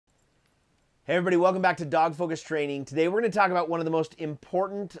Hey everybody, welcome back to Dog Focus Training. Today we're going to talk about one of the most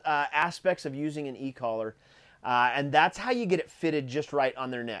important aspects of using an e-collar, and that's how you get it fitted just right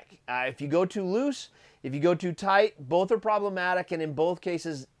on their neck. If you go too loose, if you go too tight, both are problematic, and in both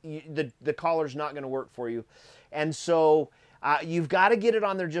cases the collar's not going to work for you. And so you've got to get it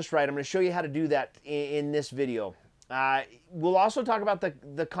on there just right. I'm going to show you how to do that in this video. We'll also talk about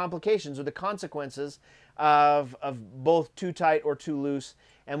the complications or the consequences of both too tight or too loose,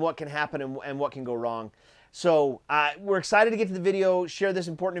 and what can happen and what can go wrong. So we're excited to get to the video, share this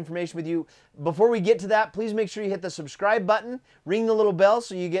important information with you. Before we get to that, please make sure you hit the subscribe button, ring the little bell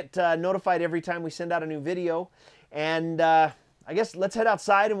so you get notified every time we send out a new video. And I guess let's head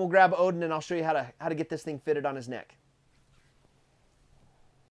outside and we'll grab Odin and I'll show you how to get this thing fitted on his neck.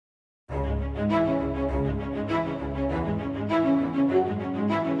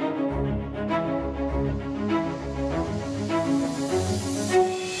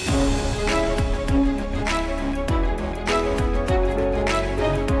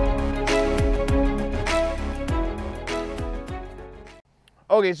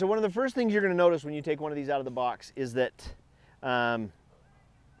 Okay, so one of the first things you're going to notice when you take one of these out of the box is that the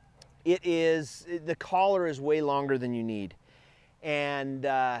collar is way longer than you need, and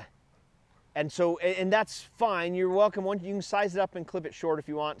that's fine. You're welcome. You can size it up and clip it short if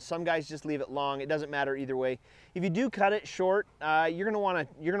you want. Some guys just leave it long. It doesn't matter either way. If you do cut it short, you're going to want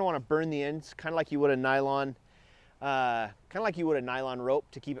to burn the ends, kind of like you would a nylon rope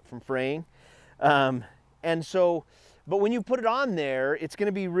to keep it from fraying, But when you put it on there, it's going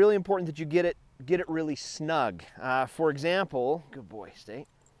to be really important that you get it really snug. For example, good boy, stay.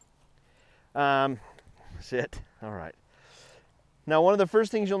 Sit. All right. Now, one of the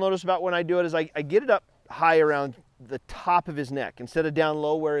first things you'll notice about when I do it is I get it up high around the top of his neck instead of down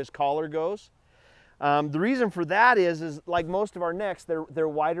low where his collar goes. The reason for that is like most of our necks, they're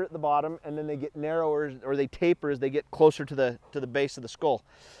wider at the bottom and then they get narrower or they taper as they get closer to the base of the skull.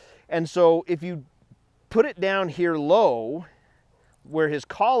 And so if you put it down here low where his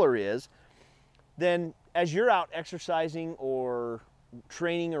collar is, then as you're out exercising or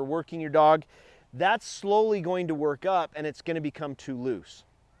training or working your dog, that's slowly going to work up and it's going to become too loose.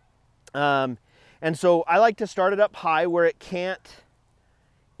 And so I like to start it up high where it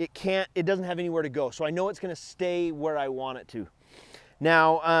doesn't have anywhere to go. So I know it's going to stay where I want it to.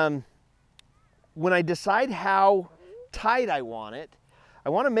 Now, when I decide how tight I want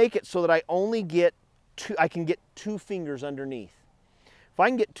to make it so that I only get I can get 2 fingers underneath. If I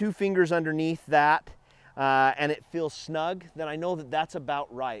can get 2 fingers underneath that and it feels snug, then I know that that's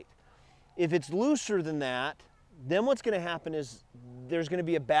about right. If it's looser than that, then what's going to happen is there's going to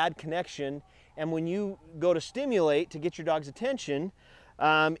be a bad connection, and when you go to stimulate to get your dog's attention,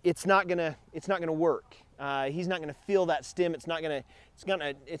 it's not going to work. He's not going to feel that stim. It's not going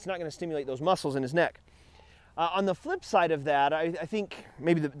to stimulate those muscles in his neck. On the flip side of that, I think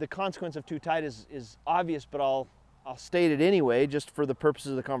maybe the consequence of too tight is obvious, but I'll state it anyway, just for the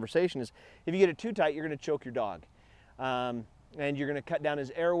purposes of the conversation, is if you get it too tight, you're going to choke your dog. And you're going to cut down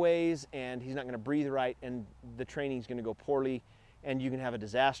his airways, and he's not going to breathe right, and the training's going to go poorly, and you can have a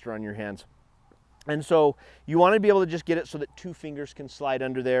disaster on your hands. And so you want to be able to just get it so that 2 fingers can slide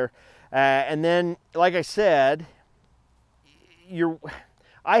under there. And then, like I said,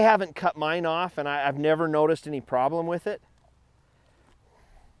 I haven't cut mine off, and I've never noticed any problem with it.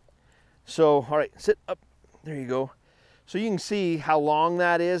 So, all right, sit up. There you go. So you can see how long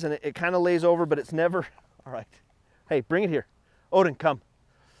that is, and it kind of lays over, but it's never, all right. Hey, bring it here. Odin, come.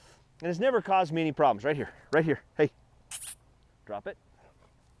 And it's never caused me any problems. Right here, right here. Hey, drop it.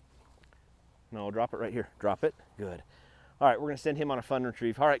 No, drop it right here. Drop it. Good. All right, we're going to send him on a fun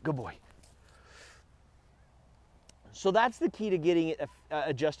retrieve. All right, good boy. So that's the key to getting it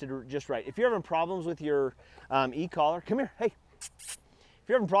adjusted just right. If you're having problems with your e-collar, come here, hey. If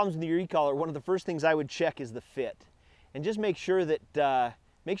you're having problems with your e-collar, one of the first things I would check is the fit. And just make sure that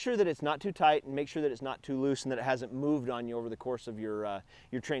it's not too tight, and make sure that it's not too loose, and that it hasn't moved on you over the course of your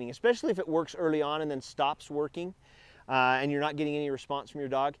training, especially if it works early on and then stops working and you're not getting any response from your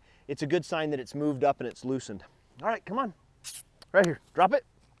dog. It's a good sign that it's moved up and it's loosened. All right, come on. Right here, drop it.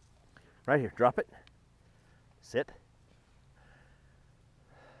 Right here, drop it. Sit.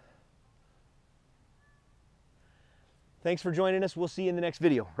 Thanks for joining us. We'll see you in the next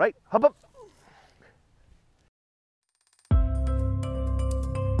video, right? Hop up.